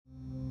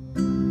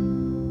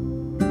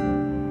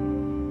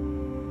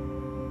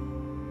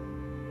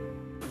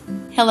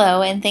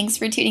Hello, and thanks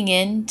for tuning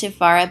in to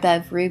Far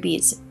Above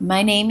Rubies.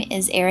 My name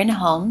is Erin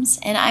Holmes,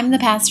 and I'm the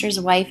pastor's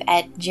wife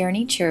at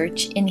Journey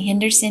Church in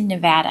Henderson,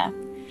 Nevada.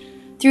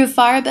 Through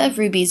Far Above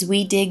Rubies,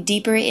 we dig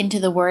deeper into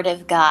the Word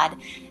of God,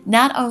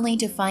 not only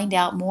to find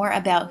out more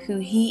about who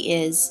He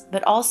is,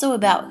 but also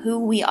about who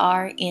we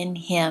are in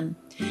Him.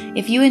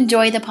 If you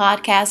enjoy the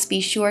podcast,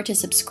 be sure to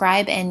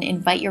subscribe and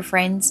invite your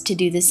friends to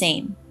do the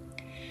same.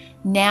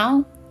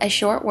 Now, a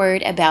short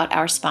word about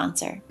our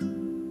sponsor.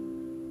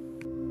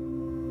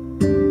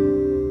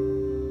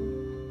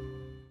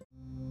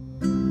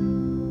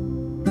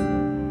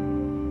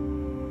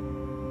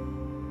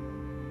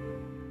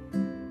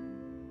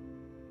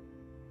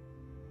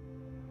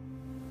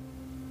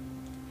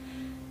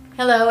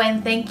 Hello,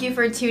 and thank you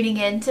for tuning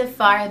in to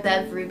Far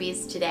Above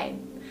Rubies today.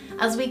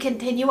 As we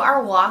continue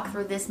our walk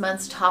through this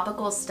month's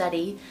topical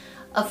study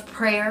of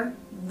prayer,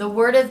 the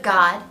Word of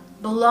God,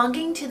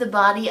 belonging to the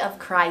body of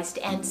Christ,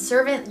 and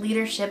servant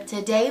leadership,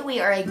 today we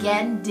are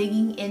again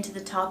digging into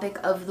the topic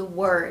of the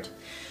Word.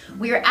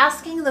 We are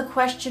asking the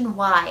question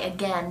why.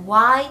 Again,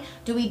 why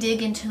do we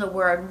dig into the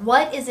Word?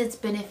 What is its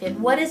benefit?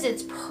 What is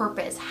its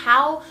purpose?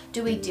 How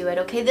do we do it?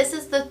 Okay, this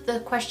is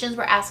the questions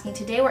we're asking.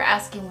 Today we're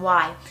asking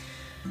why.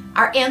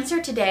 Our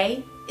answer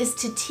today is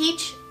to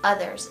teach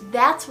others.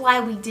 That's why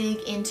we dig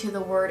into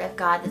the Word of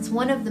God. That's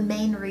one of the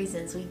main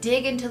reasons. We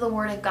dig into the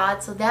Word of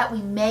God so that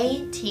we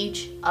may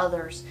teach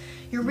others.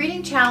 Your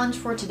reading challenge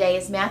for today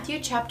is Matthew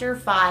chapter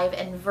 5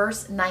 and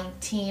verse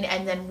 19,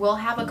 and then we'll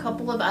have a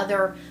couple of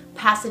other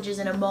passages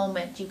in a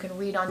moment you can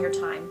read on your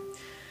time.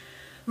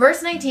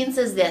 Verse 19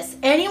 says this: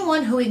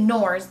 "Anyone who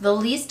ignores the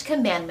least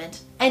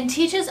commandment and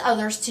teaches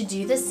others to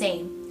do the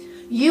same,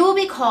 you will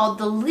be called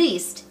the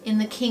least in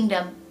the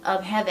kingdom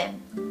of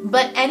heaven.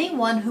 But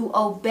anyone who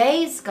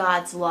obeys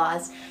God's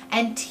laws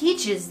and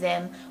teaches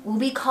them will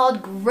be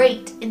called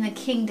great in the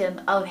kingdom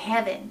of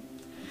heaven."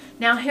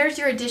 Now here's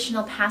your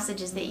additional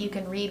passages that you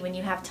can read when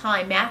you have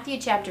time. Matthew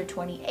chapter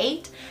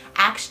 28,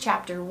 Acts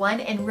chapter 1,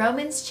 and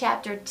Romans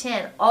chapter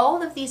 10.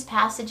 All of these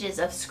passages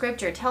of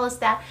scripture tell us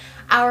that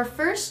our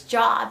first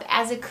job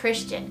as a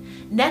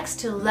Christian,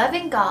 next to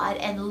loving God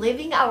and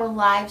living our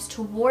lives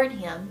toward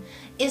Him,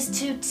 is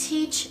to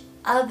teach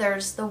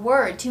others the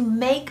Word, to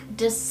make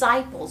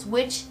disciples,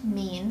 which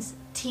means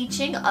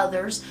teaching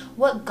others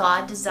what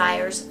God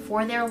desires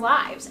for their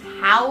lives,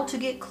 how to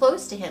get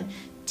close to Him,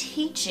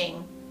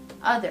 teaching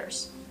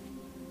others.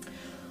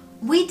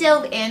 We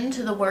delve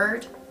into the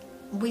Word,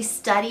 we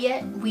study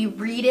it, we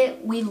read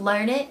it, we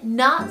learn it,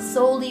 not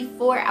solely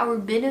for our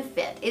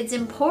benefit. It's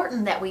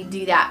important that we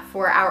do that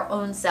for our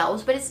own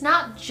selves, but it's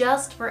not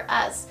just for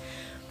us.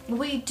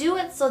 We do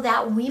it so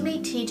that we may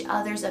teach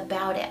others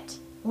about it.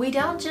 We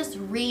don't just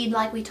read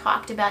like we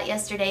talked about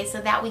yesterday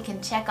so that we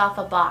can check off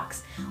a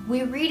box.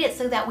 We read it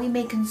so that we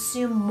may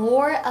consume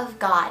more of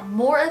God,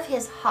 more of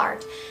His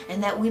heart,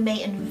 and that we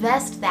may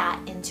invest that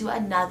into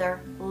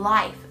another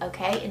life,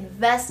 okay?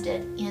 Invest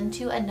it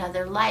into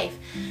another life.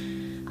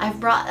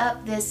 I've brought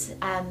up this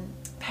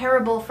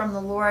parable from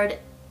the Lord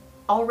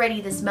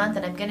already this month,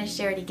 and I'm going to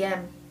share it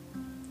again.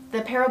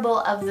 The parable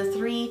of the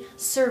 3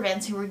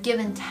 servants who were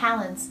given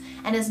talents,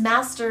 and his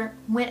master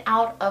went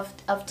out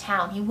of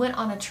town. He went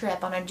on a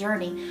trip, on a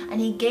journey, and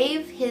he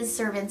gave his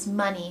servants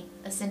money,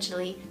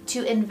 essentially,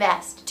 to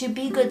invest, to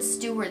be good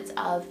stewards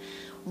of.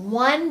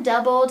 One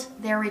doubled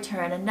their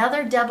return,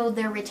 another doubled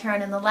their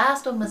return, and the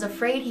last one was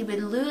afraid he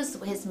would lose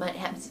his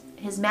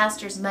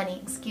master's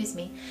money,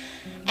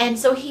 and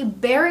so he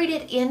buried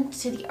it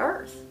into the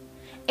earth.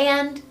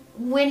 And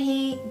when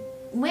he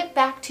went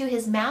back to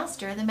his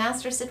master, the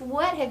master said,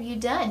 "What have you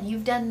done?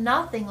 You've done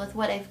nothing with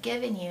what I've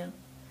given you."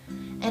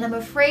 And I'm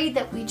afraid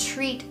that we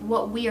treat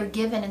what we are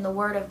given in the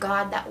Word of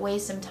God that way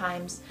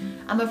sometimes.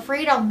 I'm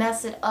afraid I'll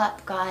mess it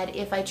up, God,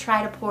 if I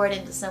try to pour it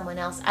into someone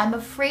else. I'm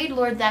afraid,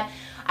 Lord, that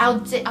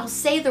I'll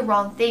say the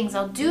wrong things.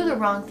 I'll do the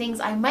wrong things.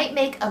 I might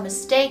make a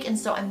mistake, and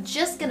so I'm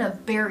just going to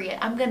bury it.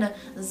 I'm going to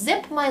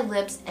zip my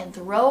lips and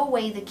throw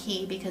away the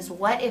key, because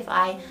what if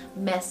I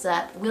mess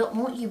up?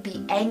 Won't you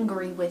be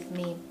angry with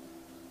me?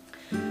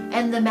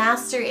 And the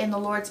master in the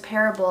Lord's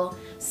parable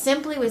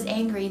simply was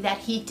angry that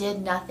he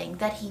did nothing,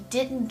 that he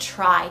didn't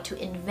try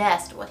to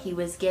invest what he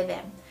was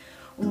given.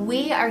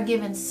 We are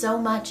given so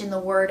much in the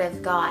Word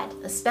of God,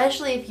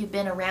 especially if you've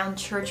been around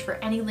church for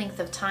any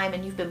length of time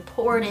and you've been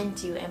poured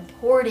into and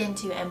poured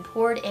into and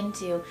poured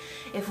into.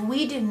 If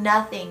we do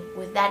nothing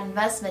with that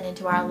investment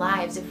into our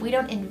lives, if we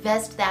don't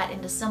invest that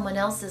into someone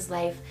else's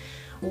life,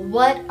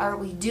 what are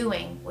we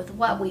doing with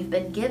what we've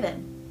been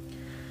given?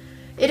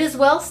 It is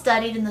well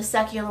studied in the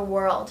secular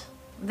world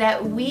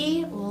that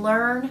we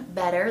learn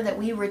better, that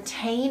we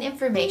retain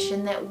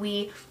information, that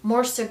we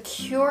more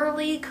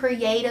securely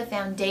create a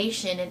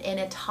foundation in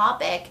a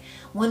topic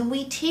when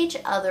we teach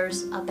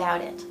others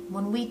about it.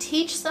 When we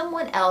teach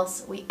someone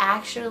else, we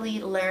actually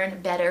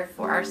learn better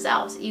for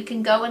ourselves. You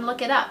can go and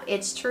look it up.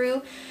 It's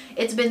true.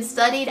 It's been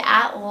studied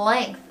at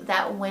length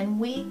that when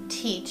we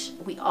teach,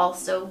 we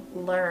also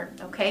learn,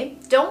 okay?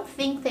 Don't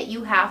think that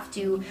you have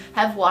to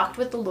have walked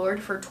with the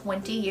Lord for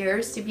 20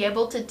 years to be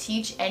able to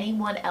teach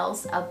anyone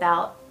else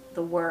about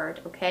the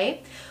Word,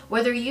 okay?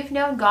 Whether you've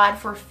known God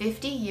for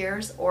 50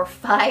 years or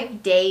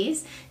 5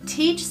 days,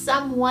 teach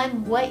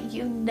someone what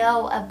you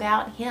know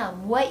about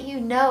Him, what you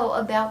know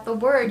about the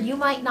Word. You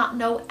might not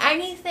know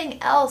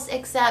anything else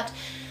except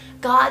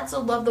God so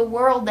loved the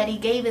world that He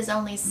gave His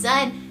only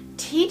Son.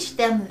 Teach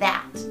them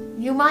that.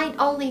 You might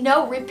only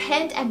know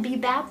repent and be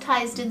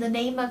baptized in the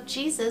name of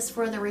Jesus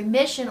for the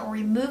remission or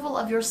removal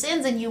of your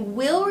sins, and you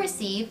will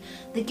receive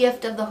the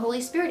gift of the Holy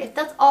Spirit. If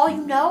that's all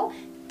you know,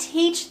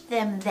 teach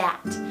them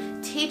that.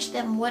 Teach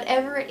them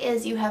whatever it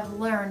is you have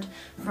learned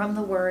from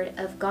the Word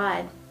of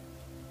God.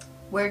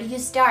 Where do you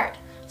start?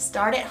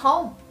 Start at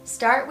home.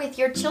 Start with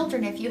your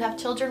children. If you have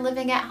children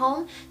living at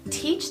home,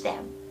 teach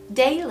them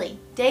daily,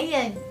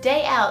 day in,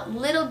 day out,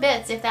 little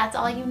bits if that's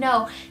all you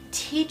know.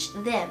 Teach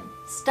them.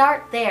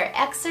 Start there.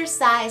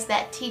 Exercise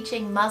that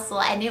teaching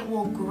muscle and it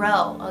will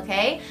grow,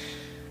 okay?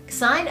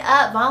 Sign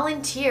up,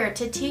 volunteer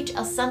to teach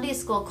a Sunday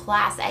school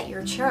class at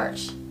your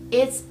church.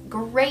 It's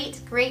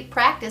great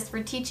practice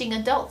for teaching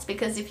adults,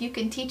 because if you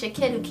can teach a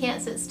kid who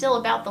can't sit still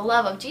about the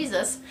love of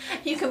Jesus,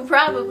 you can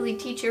probably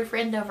teach your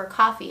friend over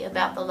coffee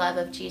about the love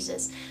of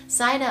Jesus.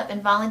 Sign up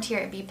and volunteer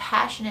and be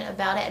passionate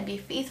about it and be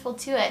faithful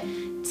to it.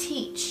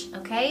 Teach,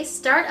 okay?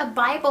 Start a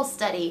Bible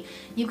study.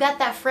 You've got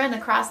that friend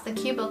across the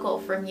cubicle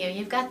from you.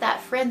 You've got that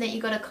friend that you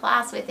go to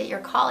class with at your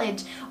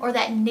college, or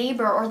that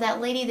neighbor, or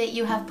that lady that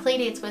you have play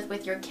dates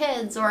with your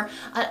kids, or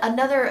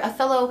a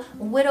fellow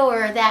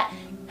widower that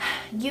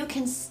you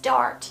can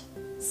start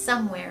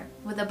somewhere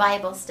with a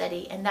Bible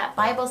study. And that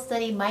Bible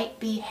study might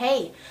be,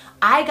 hey,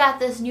 I got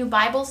this new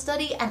Bible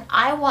study and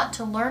I want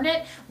to learn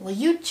it. Will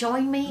you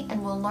join me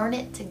and we'll learn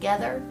it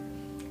together?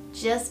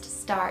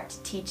 Just start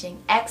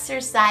teaching.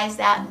 Exercise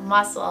that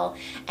muscle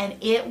and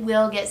it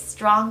will get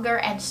stronger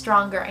and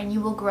stronger, and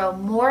you will grow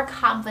more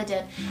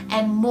confident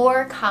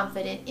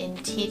in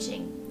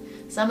teaching.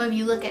 Some of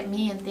you look at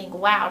me and think,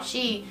 wow,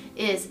 she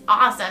is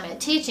awesome at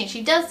teaching.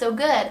 She does so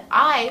good.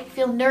 I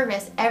feel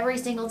nervous every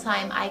single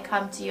time I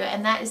come to you,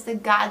 and that is the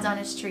God's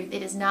honest truth.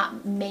 It is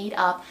not made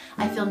up.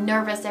 I feel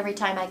nervous every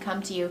time I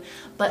come to you.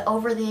 But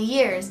over the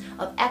years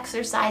of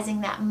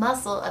exercising that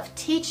muscle of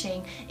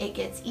teaching, it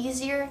gets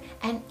easier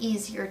and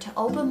easier to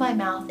open my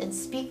mouth and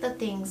speak the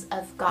things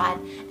of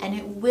God, and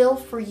it will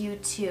for you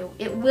too.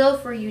 It will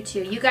for you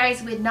too. You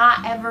guys would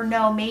not ever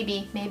know,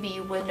 maybe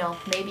you would know,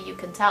 maybe you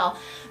can tell,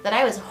 that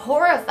I was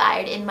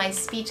horrified in my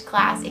speech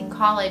class in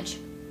college.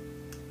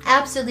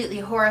 Absolutely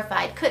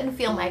horrified. Couldn't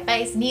feel my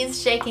face,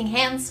 knees shaking,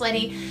 hands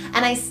sweaty,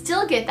 and I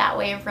still get that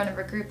way in front of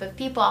a group of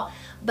people.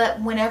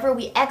 But whenever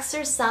we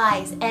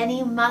exercise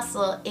any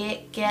muscle,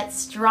 it gets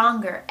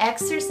stronger.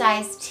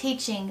 Exercise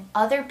teaching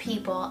other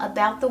people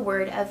about the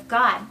Word of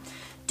God.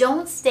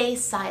 Don't stay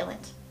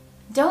silent.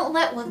 Don't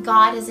let what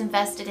God has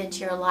invested into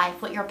your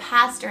life, what your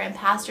pastor and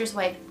pastor's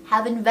wife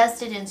have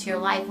invested into your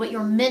life, what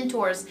your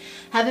mentors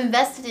have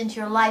invested into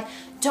your life,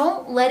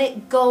 don't let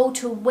it go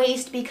to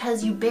waste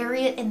because you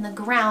bury it in the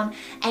ground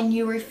and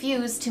you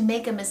refuse to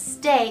make a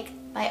mistake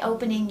by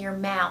opening your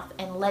mouth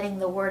and letting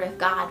the Word of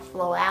God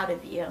flow out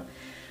of you.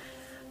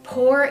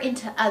 Pour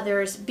into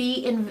others.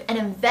 Be an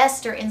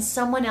investor in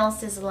someone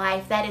else's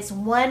life. That is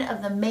one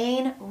of the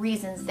main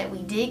reasons that we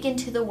dig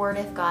into the Word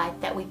of God,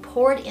 that we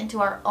pour it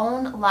into our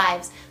own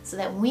lives so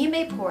that we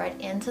may pour it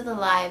into the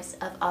lives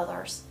of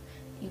others.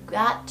 You've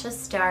got to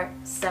start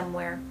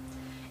somewhere.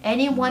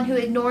 Anyone who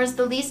ignores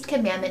the least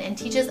commandment and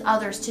teaches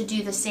others to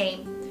do the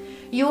same,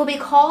 you will be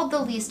called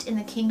the least in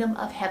the kingdom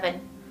of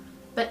heaven.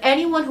 But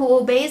anyone who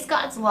obeys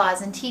God's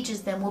laws and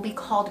teaches them will be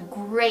called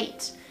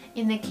great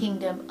in the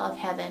kingdom of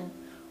heaven.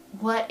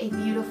 What a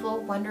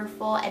beautiful,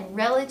 wonderful, and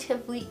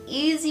relatively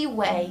easy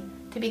way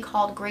to be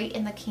called great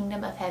in the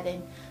kingdom of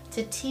heaven.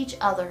 To teach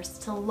others,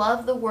 to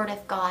love the Word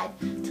of God,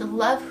 to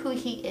love who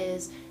He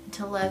is, and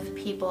to love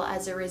people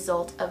as a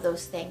result of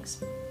those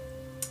things.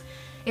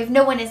 If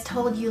no one has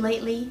told you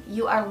lately,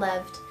 you are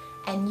loved,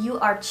 and you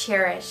are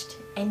cherished,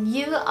 and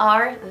you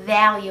are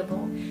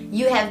valuable.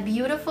 You have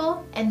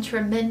beautiful and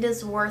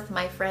tremendous worth,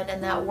 my friend,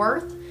 and that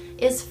worth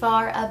is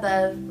far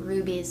above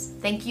rubies.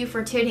 Thank you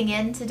for tuning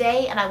in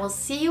today, and I will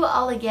see you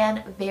all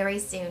again very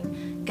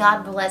soon.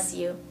 God bless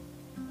you.